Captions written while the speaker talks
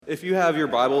If you have your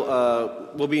Bible,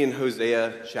 we'll be in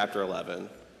Hosea chapter 11.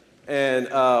 And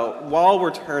while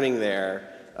we're turning there,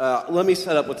 let me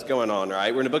set up what's going on,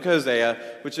 right? We're in the book of Hosea,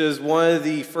 which is one of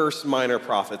the first minor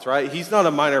prophets, right? He's not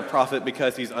a minor prophet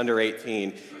because he's under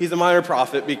 18. He's a minor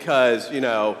prophet because,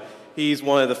 he's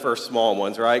one of the first small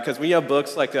ones, right? Because when you have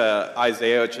books like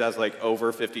Isaiah, which has like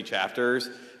over 50 chapters,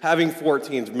 having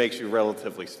 14 makes you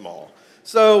relatively small.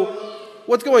 So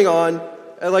what's going on?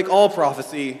 Like all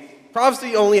prophecy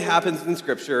only happens in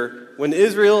Scripture when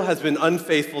Israel has been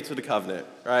unfaithful to the covenant,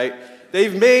 right?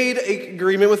 They've made an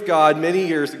agreement with God many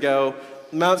years ago,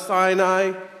 Mount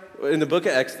Sinai, in the book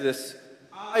of Exodus.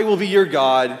 I will be your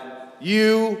God,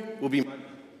 you will be my people.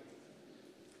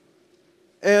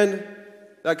 And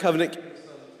that covenant came with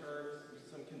some terms, with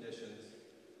some conditions.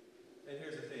 And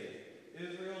here's the thing.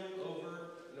 Israel, over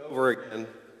and over again,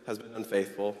 has been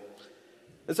unfaithful.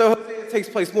 And so Hosea takes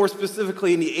place more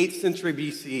specifically in the 8th century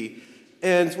BC.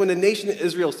 And when the nation of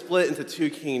Israel split into two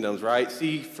kingdoms, right?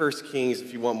 See 1 Kings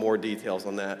if you want more details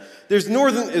on that. There's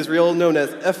northern Israel, known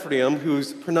as Ephraim,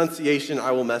 whose pronunciation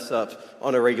I will mess up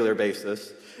on a regular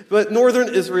basis. But northern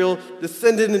Israel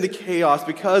descended into chaos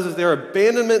because of their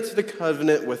abandonment to the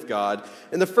covenant with God.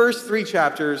 And the first 3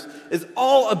 chapters is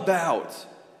all about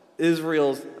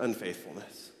Israel's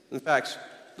unfaithfulness. In fact,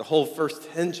 the whole first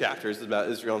 10 chapters is about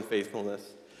Israel's unfaithfulness.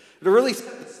 It really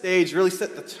set the stage, really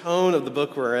set the tone of the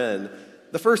book we're in.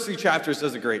 The first 3 chapters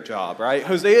does a great job, right?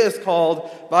 Hosea is called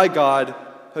by God,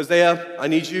 Hosea, I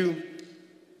need you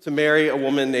to marry a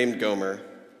woman named Gomer.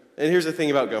 And here's the thing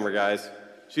about Gomer, guys.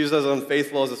 She's as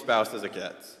unfaithful as a spouse as it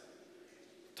gets.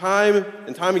 Time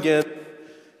and time again,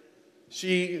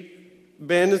 she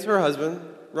abandons her husband,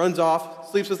 runs off,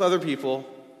 sleeps with other people,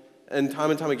 and time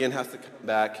again has to come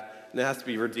back, and it has to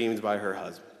be redeemed by her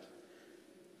husband.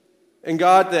 And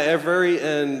God, at the very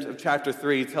end of chapter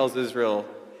 3, tells Israel,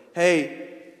 hey,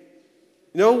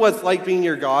 you know what's like being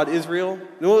your God, Israel? You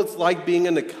know what it's like being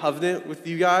in a covenant with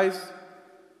you guys?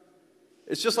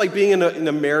 It's just like being in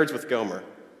a marriage with Gomer,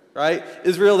 right?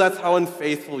 Israel, that's how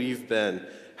unfaithful you've been.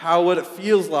 What it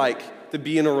feels like to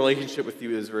be in a relationship with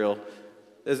you, Israel,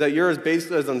 is that you're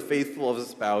basically as unfaithful of a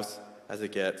spouse as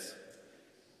it gets.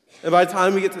 And by the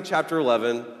time we get to chapter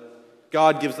 11,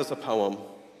 God gives us a poem.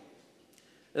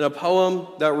 And a poem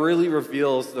that really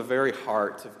reveals the very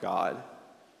heart of God.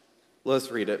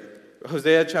 Let's read it.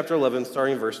 Hosea chapter 11,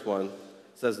 starting in verse 1,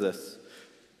 says this.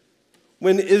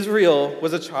 When Israel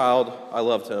was a child, I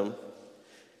loved him.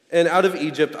 And out of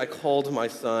Egypt I called my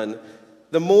son.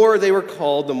 The more they were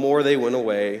called, the more they went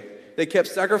away. They kept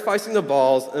sacrificing to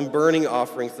Baals and burning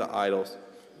offerings to idols.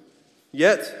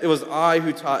 Yet it was I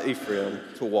who taught Ephraim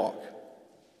to walk.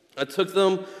 I took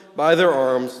them by their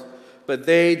arms, but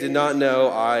they did not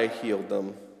know I healed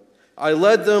them. I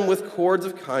led them with cords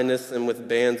of kindness and with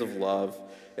bands of love,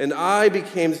 and I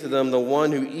became to them the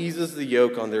one who eases the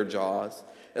yoke on their jaws,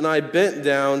 and I bent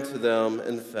down to them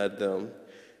and fed them.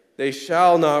 They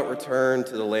shall not return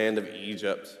to the land of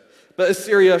Egypt, but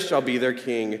Assyria shall be their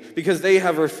king, because they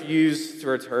have refused to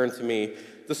return to me.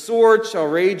 The sword shall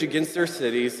rage against their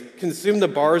cities, consume the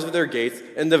bars of their gates,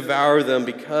 and devour them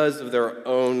because of their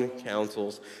own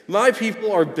counsels. My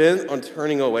people are bent on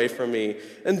turning away from me,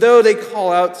 and though they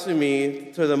call out to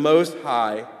me, to the Most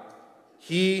High,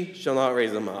 he shall not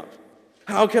raise them up.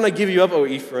 How can I give you up, O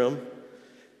Ephraim?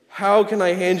 How can I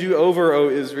hand you over, O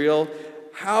Israel?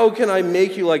 How can I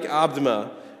make you like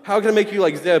Abdamah? How can I make you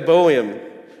like Zeboim?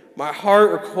 My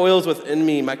heart recoils within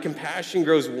me. My compassion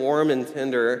grows warm and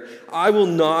tender. I will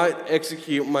not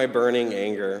execute my burning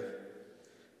anger.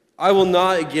 I will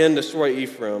not again destroy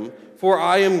Ephraim, for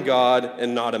I am God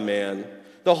and not a man,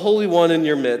 the Holy One in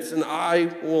your midst, and I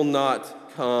will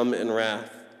not come in wrath.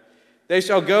 They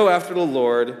shall go after the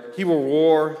Lord. He will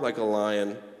roar like a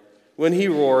lion. When he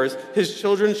roars, his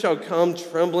children shall come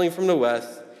trembling from the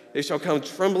west. They shall come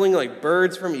trembling like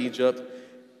birds from Egypt.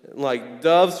 Like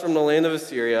doves from the land of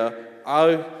Assyria,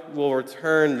 I will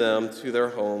return them to their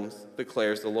homes,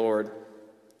 declares the Lord.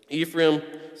 Ephraim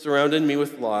surrounded me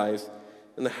with lies,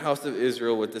 and the house of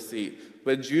Israel with deceit.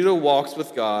 But Judah walks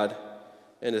with God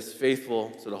and is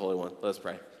faithful to the Holy One. Let us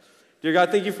pray. Dear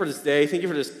God, thank you for this day. Thank you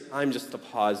for this time just to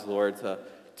pause, Lord, to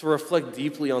reflect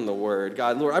deeply on the word.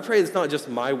 God, Lord, I pray it's not just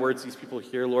my words these people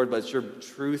hear, Lord, but it's your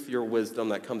truth, your wisdom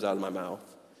that comes out of my mouth.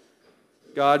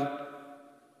 God,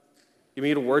 give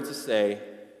me the word to say,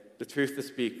 the truth to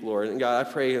speak, Lord. And God, I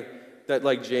pray that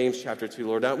like James chapter 2,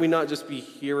 Lord, that we not just be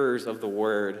hearers of the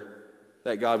word,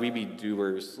 that God, we be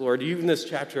doers. Lord, you in this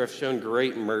chapter have shown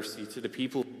great mercy to the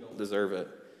people who don't deserve it.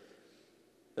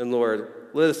 And Lord,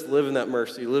 let us live in that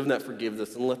mercy, live in that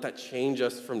forgiveness, and let that change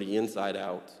us from the inside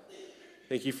out.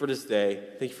 Thank you for this day.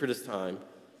 Thank you for this time.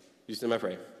 Jesus' name I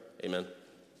pray. Amen.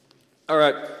 All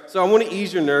right, so I want to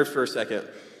ease your nerves for a second.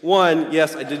 One,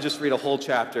 yes, I did just read a whole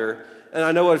chapter, and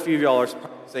I know what a few of y'all are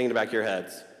saying in the back of your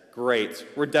heads. Great.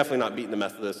 We're definitely not beating the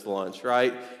Methodist lunch,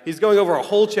 right? He's going over a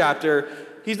whole chapter.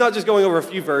 He's not just going over a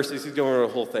few verses. He's going over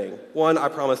the whole thing. One, I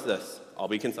promise this. I'll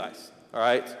be concise, all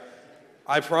right?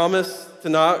 I promise to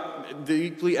not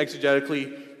deeply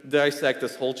exegetically dissect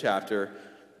this whole chapter,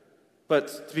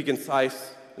 but to be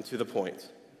concise and to the point.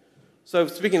 So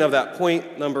speaking of that,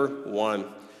 point number one.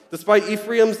 Despite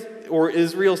Ephraim's or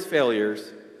Israel's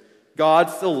failures, God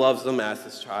still loves them as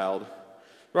his child.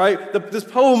 Right? This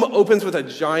poem opens with a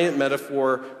giant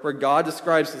metaphor where God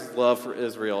describes his love for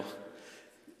Israel.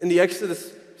 In the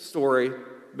Exodus story,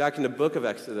 back in the book of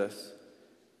Exodus,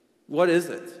 what is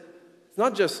it? It's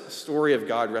not just a story of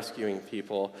God rescuing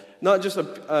people, not just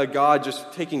a God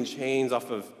just taking chains off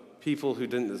of people who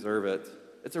didn't deserve it.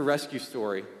 It's a rescue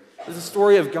story. It's a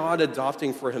story of God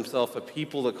adopting for himself a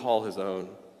people to call his own,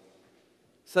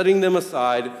 setting them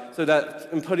aside so that,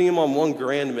 and putting them on one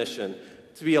grand mission,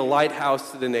 to be a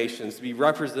lighthouse to the nations, to be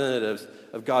representatives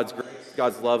of God's grace,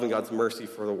 God's love, and God's mercy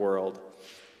for the world.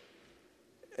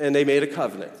 And they made a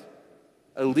covenant,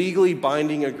 a legally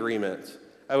binding agreement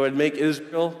that would make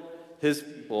Israel his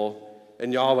people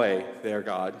and Yahweh their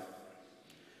God.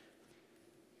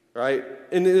 Right?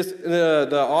 And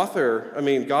the author,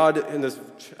 God in this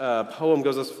poem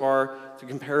goes as far to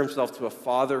compare himself to a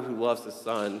father who loves his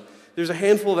son. There's a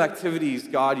handful of activities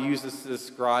God uses to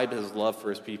describe his love for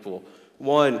his people.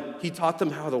 One, he taught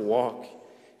them how to walk.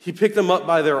 He picked them up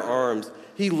by their arms.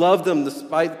 He loved them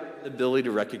despite their inability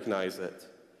to recognize it.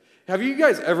 Have you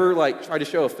guys ever tried to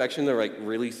show affection to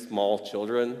really small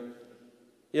children?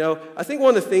 I think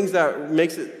one of the things that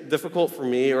makes it difficult for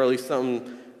me, or at least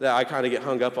something that I kind of get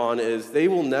hung up on, is they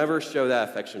will never show that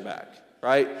affection back,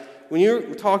 right? When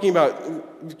you're talking about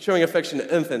showing affection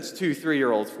to infants, 2,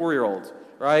 3-year-olds, 4-year-olds,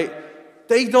 right?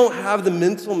 They don't have the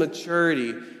mental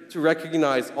maturity to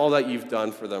recognize all that you've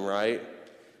done for them, right?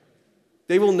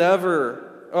 They will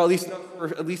never, or at least not for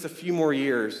at least a few more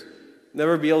years,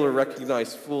 never be able to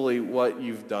recognize fully what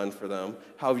you've done for them,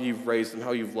 how you've raised them,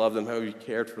 how you've loved them, how you've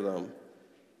cared for them.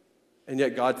 And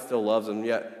yet God still loves them,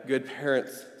 yet good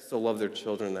parents still love their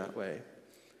children that way.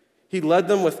 He led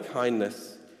them with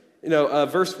kindness.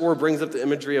 Verse 4 brings up the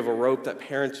imagery of a rope that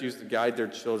parents use to guide their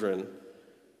children.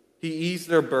 He eased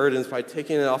their burdens by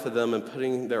taking it off of them and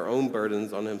putting their own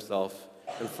burdens on himself.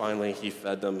 And finally, he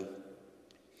fed them.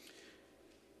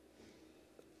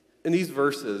 In these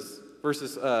verses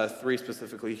 3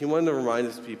 specifically, he wanted to remind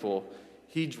his people,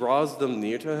 he draws them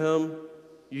near to him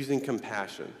using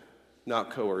compassion,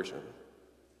 not coercion.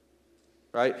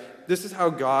 Right? This is how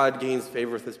God gains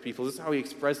favor with his people. This is how he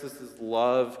expresses his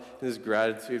love and his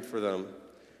gratitude for them.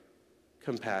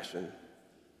 Compassion,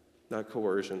 not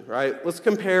coercion, right? Let's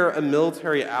compare a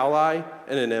military ally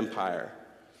and an empire.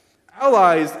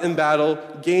 Allies in battle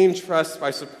gain trust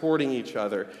by supporting each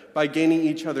other, by gaining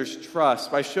each other's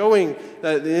trust, by showing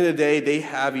that at the end of the day, they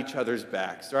have each other's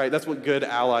backs, right? That's what good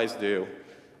allies do.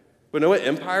 But know what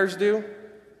empires do?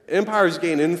 Empires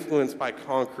gain influence by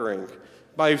conquering,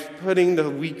 by putting the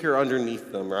weaker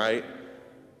underneath them, right?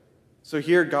 So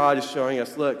here God is showing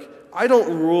us, look, I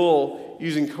don't rule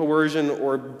using coercion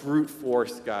or brute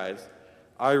force, guys.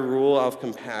 I rule out of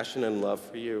compassion and love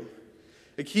for you.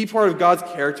 A key part of God's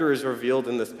character is revealed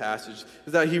in this passage,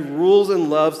 is that he rules and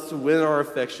loves to win our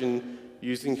affection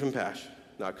using compassion,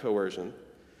 not coercion.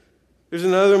 There's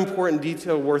another important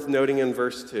detail worth noting in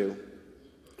verse 2.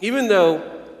 Even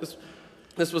though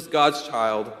this was God's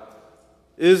child,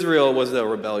 Israel was the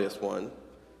rebellious one.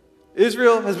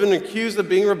 Israel has been accused of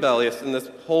being rebellious in this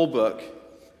whole book.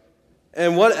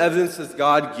 And what evidence does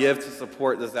God give to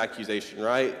support this accusation,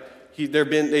 right? They've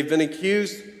been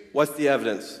accused. What's the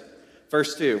evidence?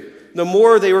 Verse 2, the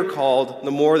more they were called,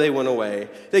 the more they went away.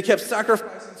 They kept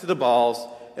sacrificing to the Baals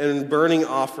and burning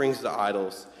offerings to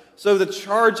idols. So the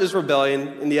charge is rebellion,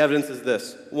 and the evidence is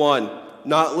this. 1,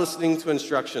 not listening to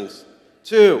instructions.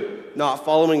 2, not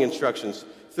following instructions.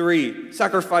 3,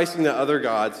 sacrificing to other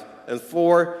gods. And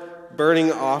 4,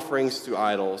 burning offerings to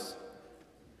idols.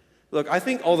 Look, I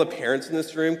think all the parents in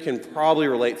this room can probably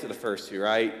relate to the first two,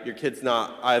 right? Your kid's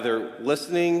not either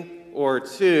listening or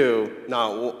 2,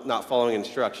 not following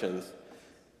instructions.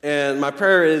 And my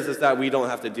prayer is that we don't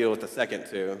have to deal with the second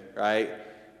 2, right?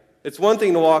 It's one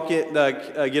thing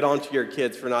to get onto your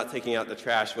kids for not taking out the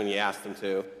trash when you ask them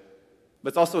to. But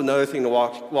it's also another thing to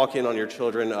walk in on your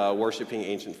children worshiping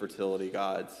ancient fertility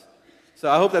gods.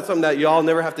 So I hope that's something that y'all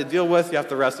never have to deal with, you have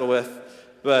to wrestle with.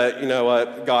 But you know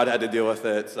what? God had to deal with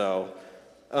it, so.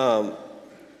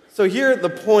 So here the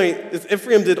point is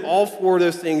Ephraim did all four of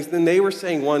those things, then they were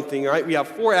saying one thing, right? We have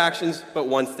four actions, but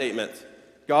one statement.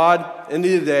 God, end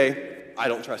of the day, I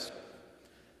don't trust you.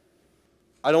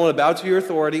 I don't want to bow to your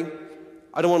authority.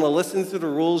 I don't want to listen to the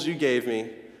rules you gave me.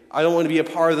 I don't want to be a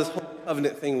part of this whole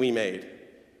covenant thing we made.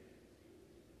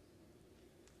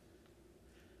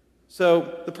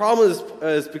 So the problem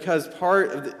is because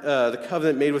part of the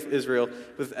covenant made with Israel,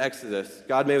 with Exodus,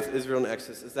 God made with Israel in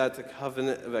Exodus, is that it's a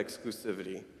covenant of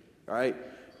exclusivity, right?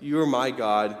 You are my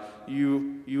God.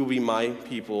 You will be my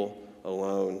people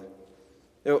alone.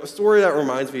 You know, a story that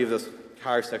reminds me of this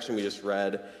entire section we just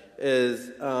read is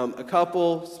a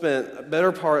couple spent a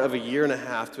better part of a year and a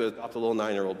half to adopt a little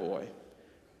 9-year-old boy.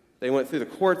 They went through the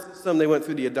court system. They went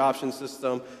through the adoption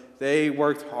system. They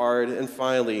worked hard, and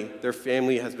finally, their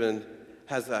family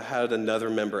has had another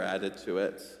member added to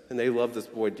it, and they love this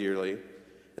boy dearly.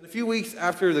 And a few weeks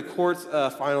after the courts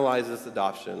finalized this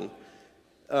adoption,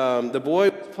 the boy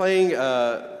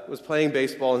was playing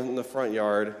baseball in the front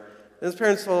yard, and his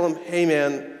parents told him, "Hey,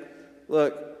 man,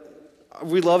 look,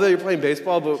 we love that you're playing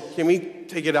baseball, but can we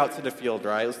take it out to the field,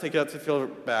 right? Let's take it out to the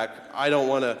field back. I don't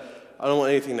want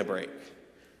anything to break."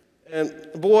 And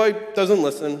the boy doesn't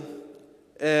listen.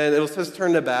 And it was his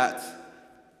turn to bat.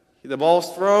 The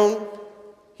ball's thrown,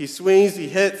 he swings, he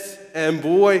hits, and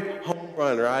boy, home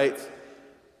run, right?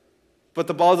 But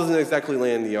the ball doesn't exactly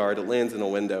land in the yard. It lands in a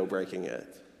window, breaking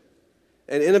it.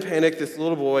 And in a panic, this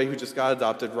little boy who just got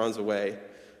adopted runs away.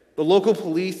 The local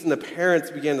police and the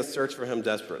parents began to search for him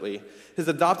desperately. His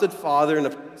adopted father and a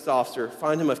police officer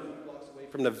find him a few blocks away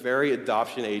from the very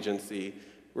adoption agency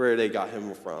where they got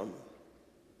him from.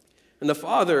 And the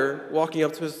father, walking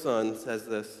up to his son, says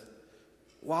this,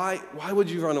 Why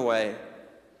would you run away?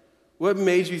 What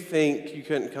made you think you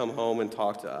couldn't come home and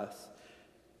talk to us?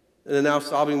 And the now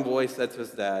sobbing boy said to his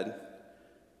dad,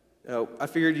 I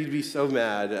figured you'd be so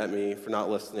mad at me for not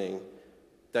listening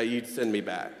that you'd send me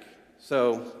back.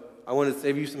 So I wanted to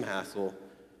save you some hassle,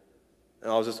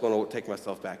 and I was just going to take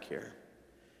myself back here.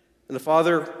 And the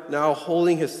father, now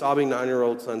holding his sobbing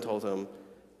 9-year-old son, told him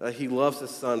that he loves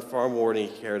his son far more than he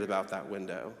cared about that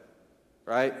window,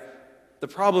 right? The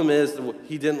problem is that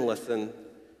he didn't listen,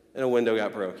 and a window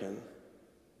got broken.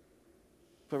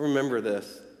 But remember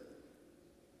this.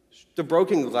 The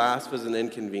broken glass was an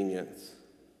inconvenience,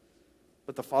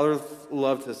 but the father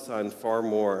loved his son far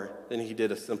more than he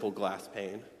did a simple glass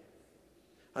pane.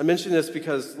 I mention this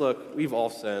because, look, we've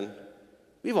all sinned.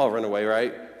 We've all run away,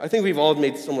 right? I think we've all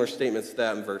made similar statements to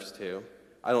that in verse 2.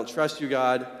 I don't trust you,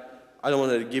 God. I don't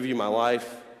want to give you my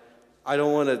life. I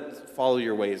don't want to follow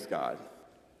your ways, God.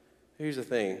 Here's the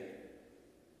thing.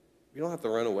 You don't have to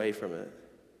run away from it.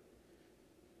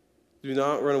 Do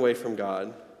not run away from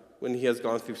God when he has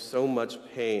gone through so much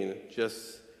pain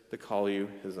just to call you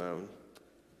his own.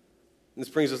 And this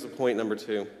brings us to point number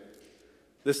 2.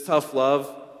 This tough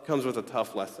love comes with a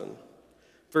tough lesson.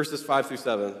 Verses 5 through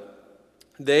 7.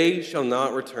 They shall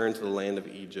not return to the land of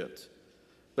Egypt,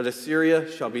 but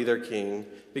Assyria shall be their king,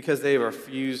 because they have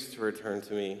refused to return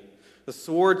to me. The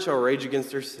sword shall rage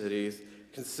against their cities,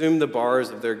 consume the bars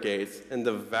of their gates, and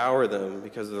devour them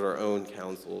because of their own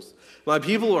counsels. My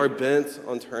people are bent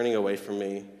on turning away from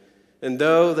me, and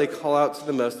though they call out to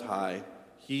the Most High,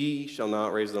 he shall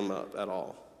not raise them up at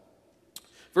all.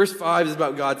 Verse 5 is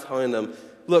about God telling them,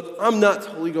 look, I'm not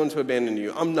totally going to abandon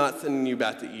you. I'm not sending you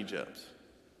back to Egypt.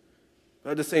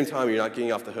 But at the same time, you're not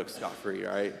getting off the hook scot-free,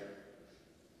 right?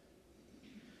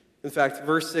 In fact,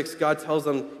 verse 6, God tells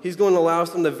them he's going to allow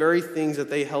some of the very things that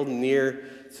they held near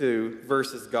to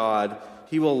versus God,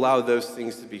 he will allow those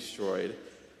things to be destroyed.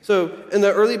 So in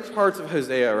the early parts of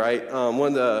Hosea, right,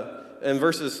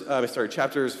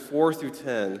 chapters 4 through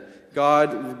 10,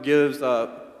 God gives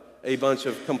up a bunch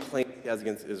of complaints he has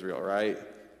against Israel, right?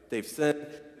 They've sinned,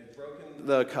 they've broken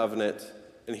the covenant,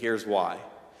 and here's why.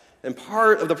 And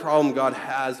part of the problem God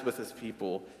has with his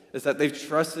people is that they've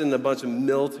trusted in a bunch of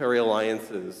military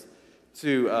alliances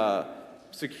to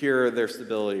secure their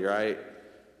stability, right?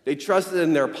 They trusted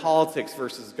in their politics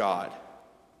versus God.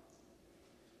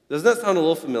 Doesn't that sound a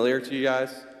little familiar to you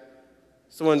guys?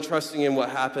 Someone trusting in what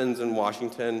happens in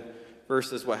Washington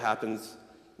versus what happens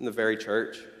in the very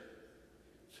church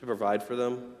to provide for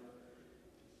them?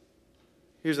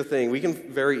 Here's the thing. We can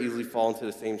very easily fall into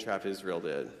the same trap Israel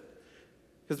did.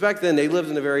 Because back then, they lived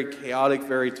in a very chaotic,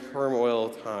 very turmoil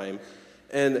time.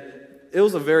 And it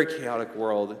was a very chaotic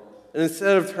world. And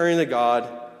instead of turning to God,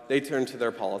 they turned to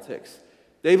their politics.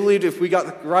 They believed if we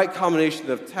got the right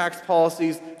combination of tax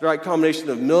policies, the right combination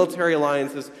of military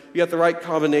alliances, we got the right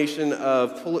combination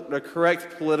of the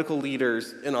correct political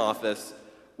leaders in office,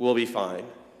 we'll be fine.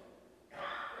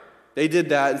 They did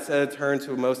that instead of turn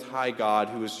to a most high God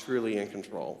who is truly in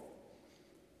control.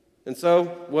 And so,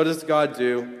 what does God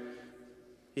do?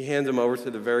 He hands them over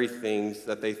to the very things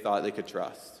that they thought they could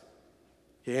trust.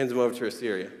 He hands them over to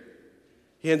Assyria.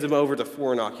 He hands them over to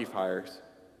foreign occupiers,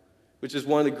 which is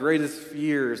one of the greatest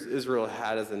fears Israel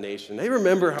had as a nation. They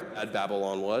remember how bad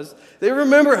Babylon was. They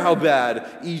remember how bad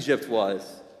Egypt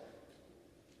was.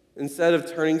 Instead of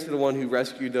turning to the one who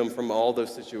rescued them from all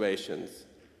those situations,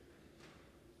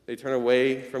 they turn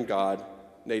away from God,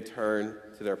 and they turn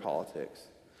to their politics.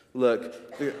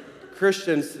 Look, the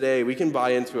Christians today, we can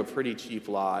buy into a pretty cheap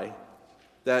lie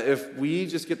that if we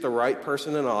just get the right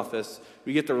person in office,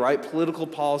 we get the right political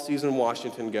policies in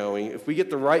Washington going, if we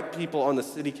get the right people on the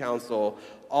city council,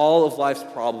 all of life's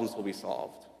problems will be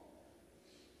solved.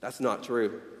 That's not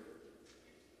true.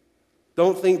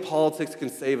 Don't think politics can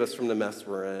save us from the mess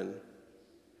we're in.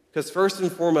 Because first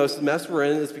and foremost, the mess we're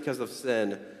in is because of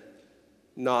sin,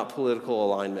 not political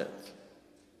alignment.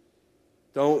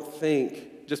 Don't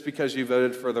think just because you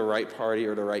voted for the right party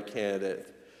or the right candidate,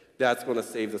 that's going to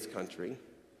save this country.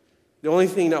 The only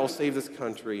thing that will save this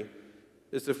country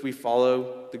is if we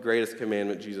follow the greatest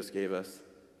commandment Jesus gave us.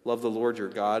 Love the Lord your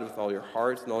God with all your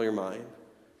heart and all your mind,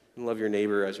 and love your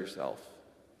neighbor as yourself.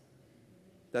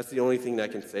 That's the only thing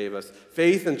that can save us.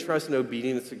 Faith and trust and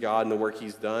obedience to God and the work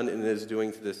he's done and is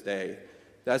doing to this day.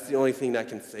 That's the only thing that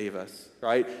can save us,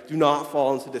 right? Do not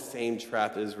fall into the same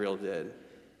trap Israel did.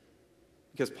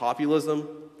 Because populism,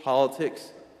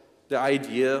 politics, the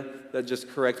idea that just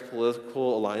correct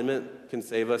political alignment can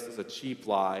save us is a cheap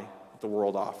lie that the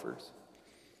world offers.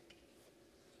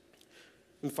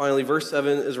 And finally, verse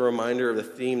 7 is a reminder of the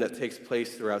theme that takes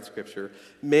place throughout Scripture.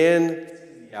 Man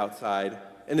sees the outside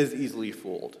and is easily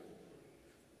fooled.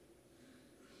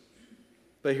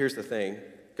 But here's the thing.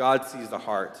 God sees the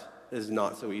heart and is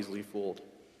not so easily fooled.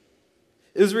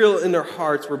 Israel in their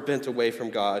hearts were bent away from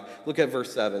God. Look at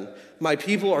verse 7. My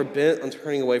people are bent on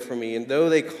turning away from me, and though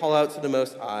they call out to the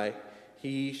Most High,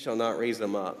 he shall not raise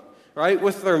them up. Right?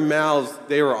 With their mouths,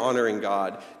 they were honoring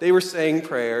God. They were saying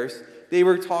prayers. They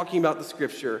were talking about the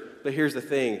Scripture. But here's the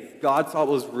thing. God saw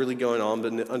what was really going on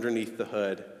underneath the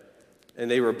hood,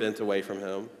 and they were bent away from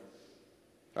him.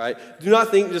 Right? Do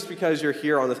not think just because you're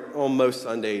here on most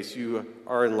Sundays you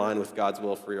are in line with God's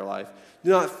will for your life. Do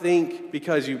not think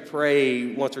because you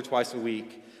pray once or twice a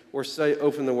week or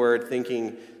open the Word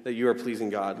thinking that you are pleasing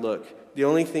God. Look, the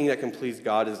only thing that can please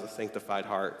God is a sanctified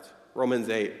heart. Romans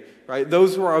 8, right?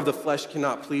 Those who are of the flesh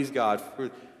cannot please God,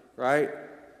 right?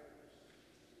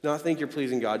 Do not think you're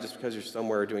pleasing God just because you're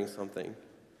somewhere doing something.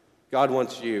 God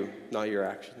wants you, not your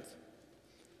actions.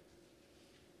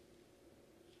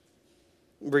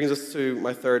 Brings us to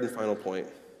my third and final point.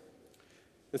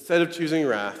 Instead of choosing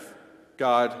wrath,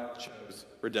 God chose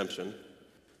redemption.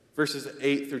 Verses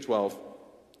 8 through 12.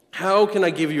 How can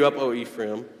I give you up, O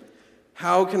Ephraim?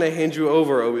 How can I hand you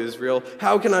over, O Israel?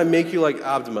 How can I make you like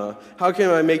Abdamah? How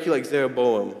can I make you like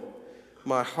Jeroboam?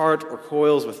 My heart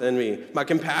recoils within me. My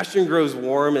compassion grows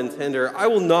warm and tender. I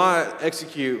will not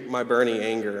execute my burning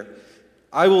anger.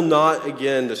 I will not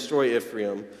again destroy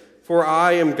Ephraim. For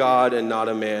I am God and not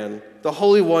a man, the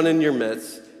Holy One in your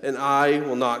midst, and I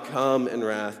will not come in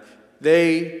wrath.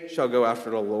 They shall go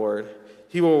after the Lord.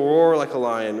 He will roar like a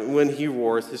lion. When he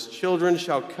roars, his children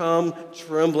shall come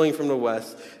trembling from the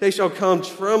west. They shall come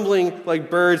trembling like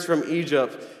birds from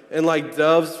Egypt and like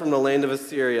doves from the land of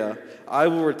Assyria. I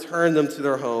will return them to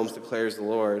their homes, declares the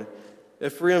Lord.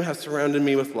 Ephraim has surrounded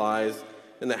me with lies,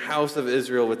 and the house of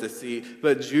Israel with deceit.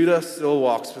 But Judah still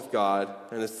walks with God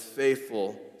and is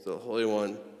faithful to the Holy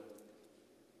One.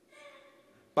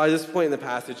 By this point in the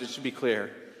passage, it should be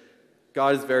clear.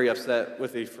 God is very upset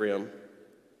with Ephraim,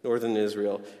 northern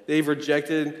Israel. They've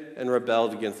rejected and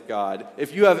rebelled against God.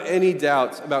 If you have any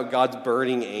doubts about God's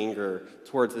burning anger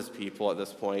towards his people at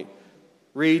this point,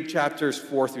 read chapters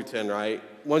 4 through 10, right?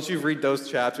 Once you read those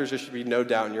chapters, there should be no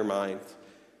doubt in your mind.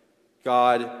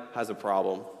 God has a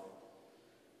problem.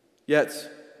 Yet,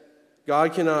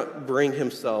 God cannot bring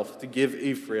himself to give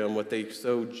Ephraim what they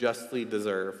so justly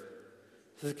deserve.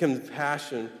 His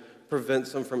compassion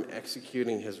prevents him from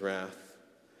executing his wrath.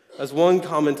 As one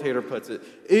commentator puts it,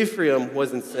 Ephraim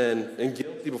was in sin and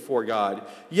guilty before God.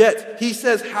 Yet he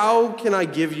says, how can I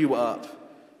give you up?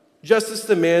 Justice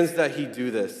demands that he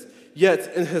do this.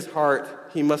 Yet in his heart,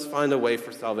 he must find a way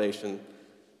for salvation.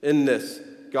 In this,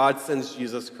 God sends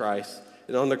Jesus Christ.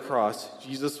 And on the cross,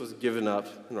 Jesus was given up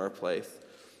in our place.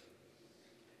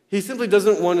 He simply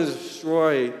doesn't want to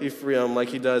destroy Ephraim like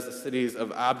he does the cities of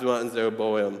Abdamah and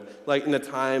Jeroboam, like in the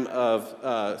time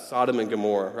of Sodom and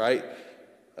Gomorrah, right?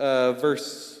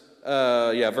 Verse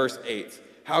 8.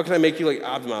 How can I make you like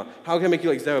Admah? How can I make you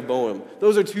like Jeroboam?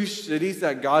 Those are two cities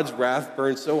that God's wrath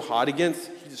burned so hot against,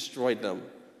 he destroyed them.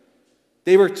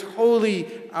 They were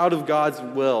totally out of God's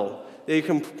will. They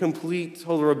complete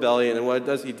total rebellion. And what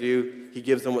does he do? He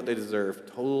gives them what they deserve,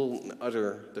 total and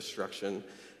utter destruction.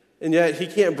 And yet he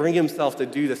can't bring himself to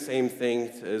do the same thing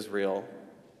to Israel.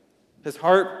 His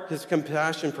heart, his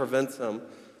compassion prevents him.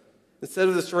 Instead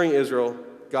of destroying Israel,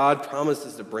 God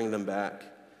promises to bring them back.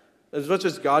 As much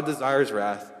as God desires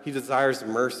wrath, he desires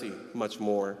mercy much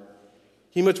more.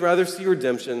 He much rather see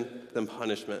redemption than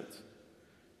punishment.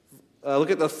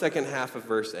 Look at the second half of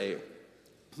verse 8.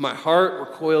 My heart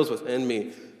recoils within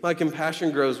me. My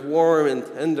compassion grows warm and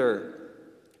tender.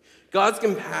 God's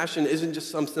compassion isn't just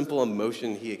some simple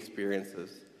emotion he experiences.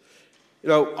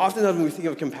 Often when we think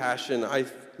of compassion,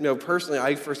 personally,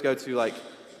 I first go to like,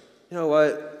 you know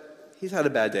what? He's had a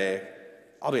bad day.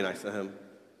 I'll be nice to him.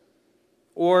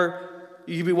 Or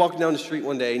you could be walking down the street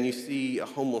one day and you see a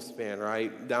homeless man,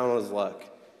 right, down on his luck.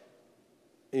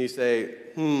 And you say,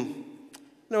 you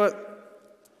know what?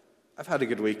 I've had a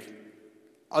good week.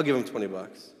 I'll give him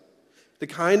 $20. The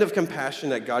kind of compassion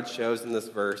that God shows in this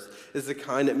verse is the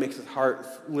kind that makes his heart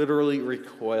literally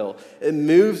recoil. It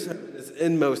moves his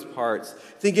inmost parts.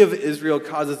 Think of Israel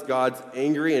causes God's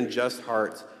angry and just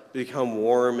heart to become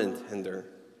warm and tender.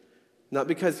 Not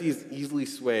because he's easily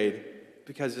swayed,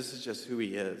 because this is just who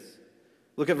he is.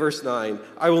 Look at verse 9.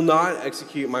 I will not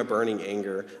execute my burning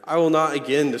anger. I will not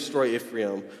again destroy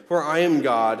Ephraim, for I am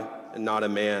God and not a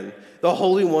man, the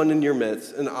Holy One in your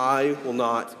midst, and I will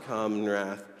not come in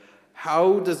wrath.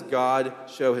 How does God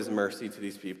show his mercy to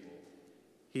these people?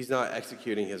 He's not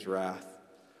executing his wrath.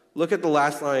 Look at the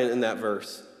last line in that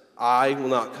verse. I will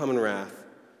not come in wrath.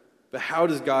 But how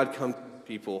does God come to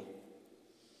people?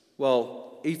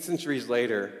 Well, 8 centuries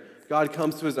later, God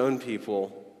comes to his own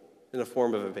people in the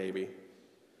form of a baby, in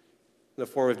the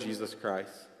form of Jesus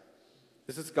Christ.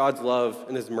 This is God's love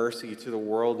and his mercy to the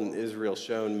world and Israel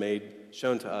shown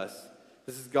to us.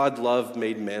 This is God's love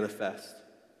made manifest.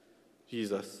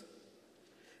 Jesus.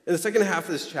 In the second half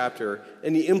of this chapter,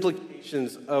 and the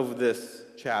implications of this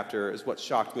chapter is what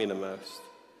shocked me the most.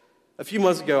 A few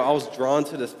months ago, I was drawn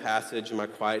to this passage in my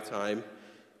quiet time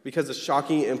because of the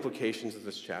shocking implications of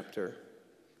this chapter.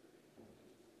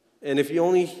 And if you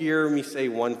only hear me say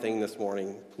one thing this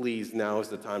morning, please, now is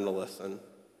the time to listen.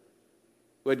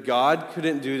 What God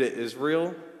couldn't do to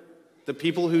Israel, the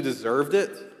people who deserved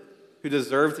it, who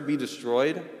deserved to be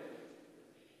destroyed,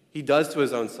 he does to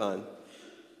his own son.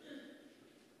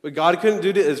 What God couldn't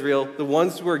do to Israel, the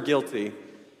ones who are guilty,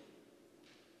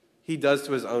 he does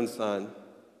to his own son.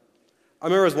 I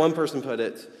remember as one person put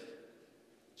it,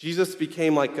 Jesus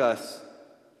became like us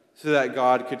so that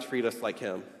God could treat us like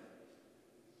him.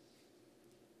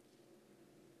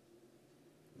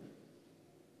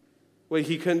 What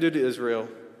he couldn't do to Israel,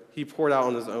 he poured out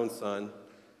on his own son.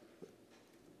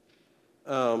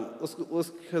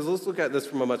 Let's look at this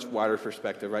from a much wider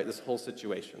perspective, right? This whole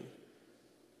situation.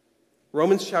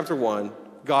 Romans chapter 1,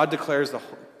 Paul declares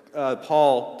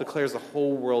the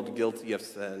whole world guilty of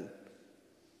sin.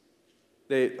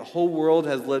 The whole world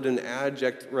has lived in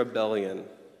abject rebellion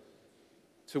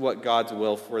to what God's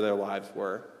will for their lives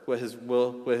were, what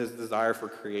his desire for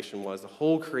creation was. The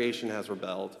whole creation has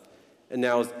rebelled and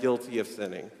now is guilty of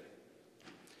sinning.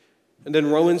 And then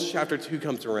Romans chapter 2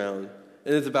 comes around,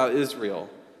 and it's about Israel.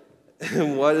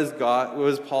 And what does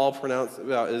Paul pronounce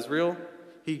about Israel?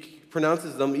 He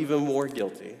pronounces them even more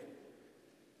guilty.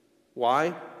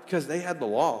 Why? Because they had the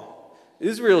law.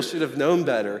 Israel should have known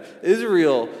better.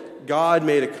 Israel, God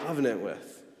made a covenant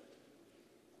with.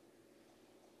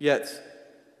 Yet,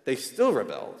 they still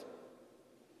rebelled.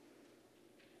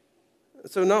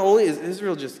 So not only is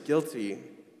Israel just guilty,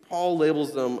 Paul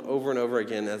labels them over and over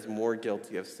again as more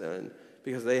guilty of sin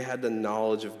because they had the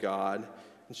knowledge of God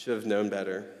and should have known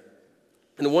better.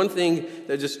 And the one thing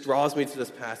that just draws me to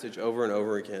this passage over and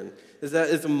over again is that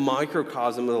it's a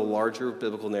microcosm of the larger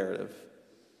biblical narrative,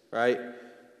 right?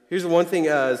 Here's the one thing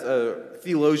as a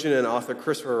theologian and author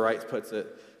Christopher Wright puts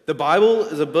it. The Bible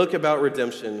is a book about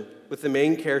redemption with the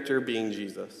main character being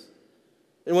Jesus.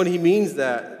 And what he means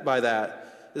by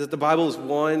that is that the Bible is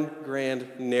one grand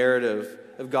narrative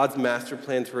of God's master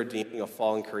plan to redeeming a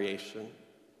fallen creation.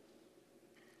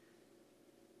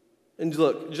 And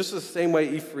look, just the same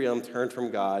way Ephraim turned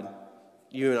from God,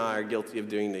 you and I are guilty of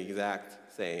doing the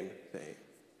exact same thing.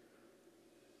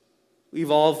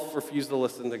 We've all refused to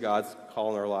listen to God's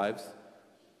call in our lives.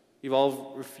 We've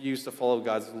all refused to follow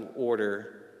God's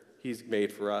order he's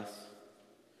made for us.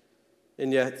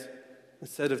 And yet,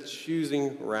 instead of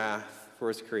choosing wrath for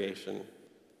his creation,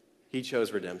 he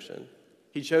chose redemption.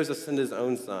 He chose to send his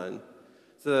own son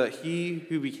so that he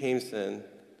who became sin,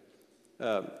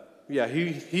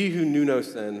 he who knew no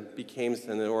sin became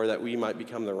sin in order that we might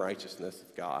become the righteousness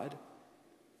of God.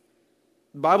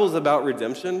 The Bible is about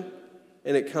redemption,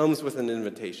 and it comes with an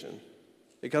invitation.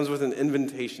 It comes with an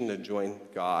invitation to join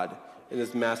God in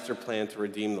his master plan to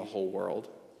redeem the whole world.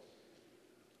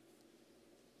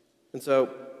 And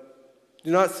so, do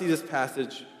not see this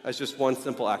passage as just one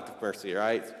simple act of mercy,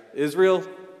 right? Israel,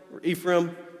 or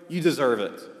Ephraim, you deserve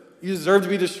it. You deserve to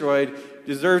be destroyed.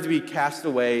 You deserve to be cast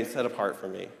away and set apart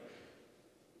from me.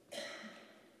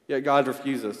 Yet God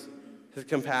refuses. His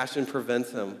compassion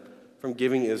prevents him from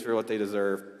giving Israel what they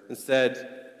deserve.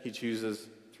 Instead, he chooses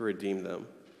to redeem them.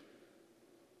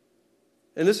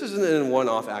 And this isn't a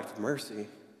one-off act of mercy.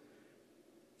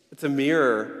 It's a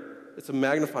mirror. It's a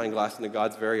magnifying glass into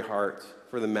God's very heart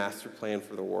for the master plan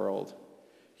for the world.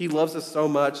 He loves us so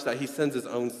much that he sends his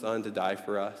own son to die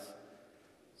for us,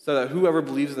 so that whoever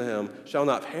believes in him shall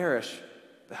not perish,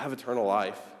 but have eternal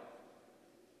life.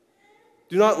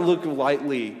 Do not look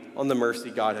lightly on the mercy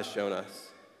God has shown us.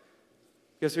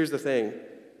 Because here's the thing.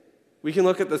 We can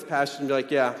look at this passage and be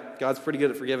like, yeah, God's pretty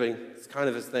good at forgiving. It's kind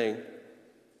of his thing.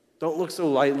 Don't look so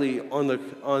lightly on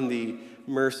the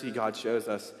mercy God shows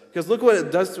us. Because look what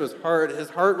it does to his heart. His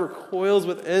heart recoils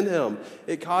within him.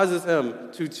 It causes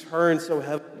him to turn so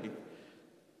heavily.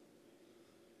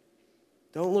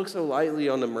 Don't look so lightly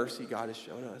on the mercy God has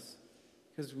shown us,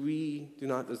 because we do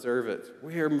not deserve it.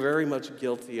 We are very much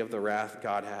guilty of the wrath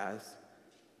God has.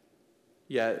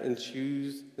 Yet,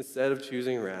 instead of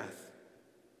choosing wrath,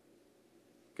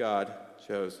 God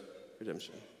chose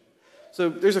redemption. So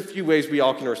there's a few ways we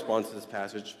all can respond to this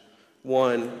passage.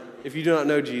 One, if you do not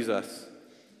know Jesus,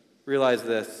 realize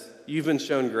this: you've been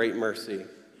shown great mercy.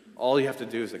 All you have to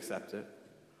do is accept it.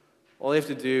 All you have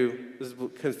to do is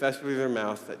confess with your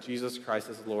mouth that Jesus Christ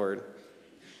is Lord,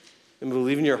 and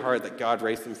believe in your heart that God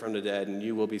raised him from the dead, and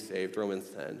you will be saved, Romans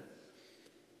 10.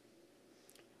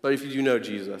 But if you do know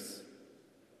Jesus,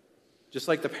 just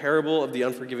like the parable of the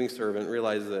unforgiving servant,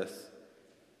 realize this: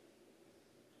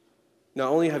 not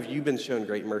only have you been shown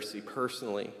great mercy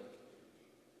personally,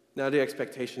 now the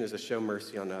expectation is to show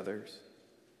mercy on others.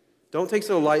 Don't take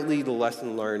so lightly the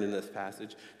lesson learned in this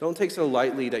passage. Don't take so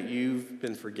lightly that you've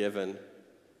been forgiven.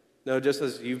 No, just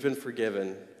as you've been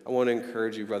forgiven, I want to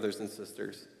encourage you, brothers and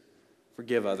sisters,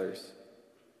 forgive others.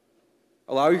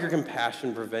 Allow your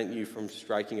compassion prevent you from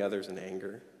striking others in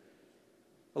anger.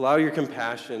 Allow your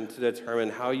compassion to determine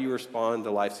how you respond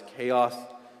to life's chaos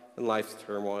and life's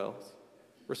turmoils.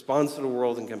 Respond to the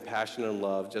world in compassion and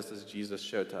love, just as Jesus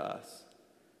showed to us.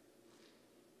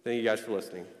 Thank you guys for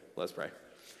listening. Let's pray.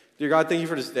 Dear God, thank you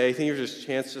for this day. Thank you for this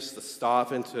chance just to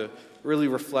stop and to really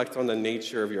reflect on the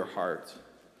nature of your heart.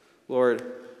 Lord,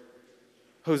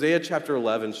 Hosea chapter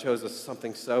 11 shows us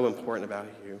something so important about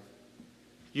you.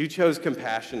 You chose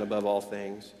compassion above all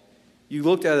things. You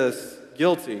looked at us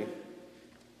guilty.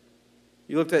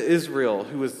 You looked at Israel,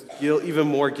 who was even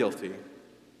more guilty.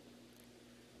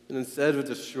 And instead of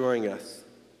destroying us,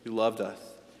 you loved us.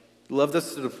 You loved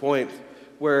us to the point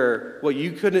where what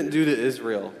you couldn't do to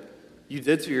Israel, you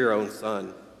did to your own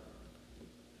son.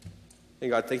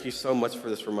 And God, thank you so much for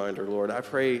this reminder, Lord. I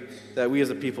pray that we as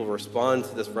a people respond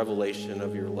to this revelation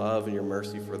of your love and your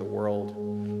mercy for the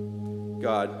world.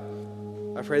 God,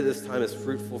 I pray this time is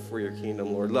fruitful for your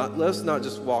kingdom, Lord. Let us not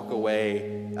just walk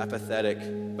away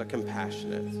apathetic, but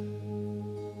compassionate.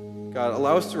 God,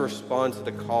 allow us to respond to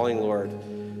the calling, Lord,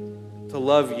 to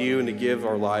love you and to give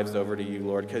our lives over to you,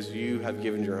 Lord, because you have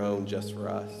given your own just for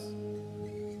us.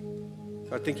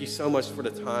 God, thank you so much for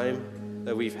the time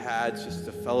that we've had just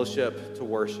to fellowship, to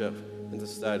worship, and to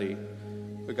study.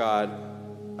 But God,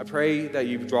 I pray that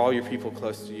you draw your people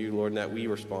close to you, Lord, and that we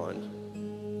respond.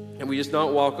 And we just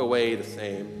not walk away the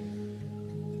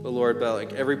same. But Lord,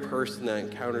 like every person that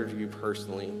encountered you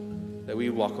personally, that we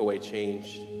walk away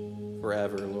changed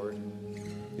forever, Lord.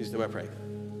 In Jesus' name I pray.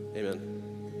 Amen.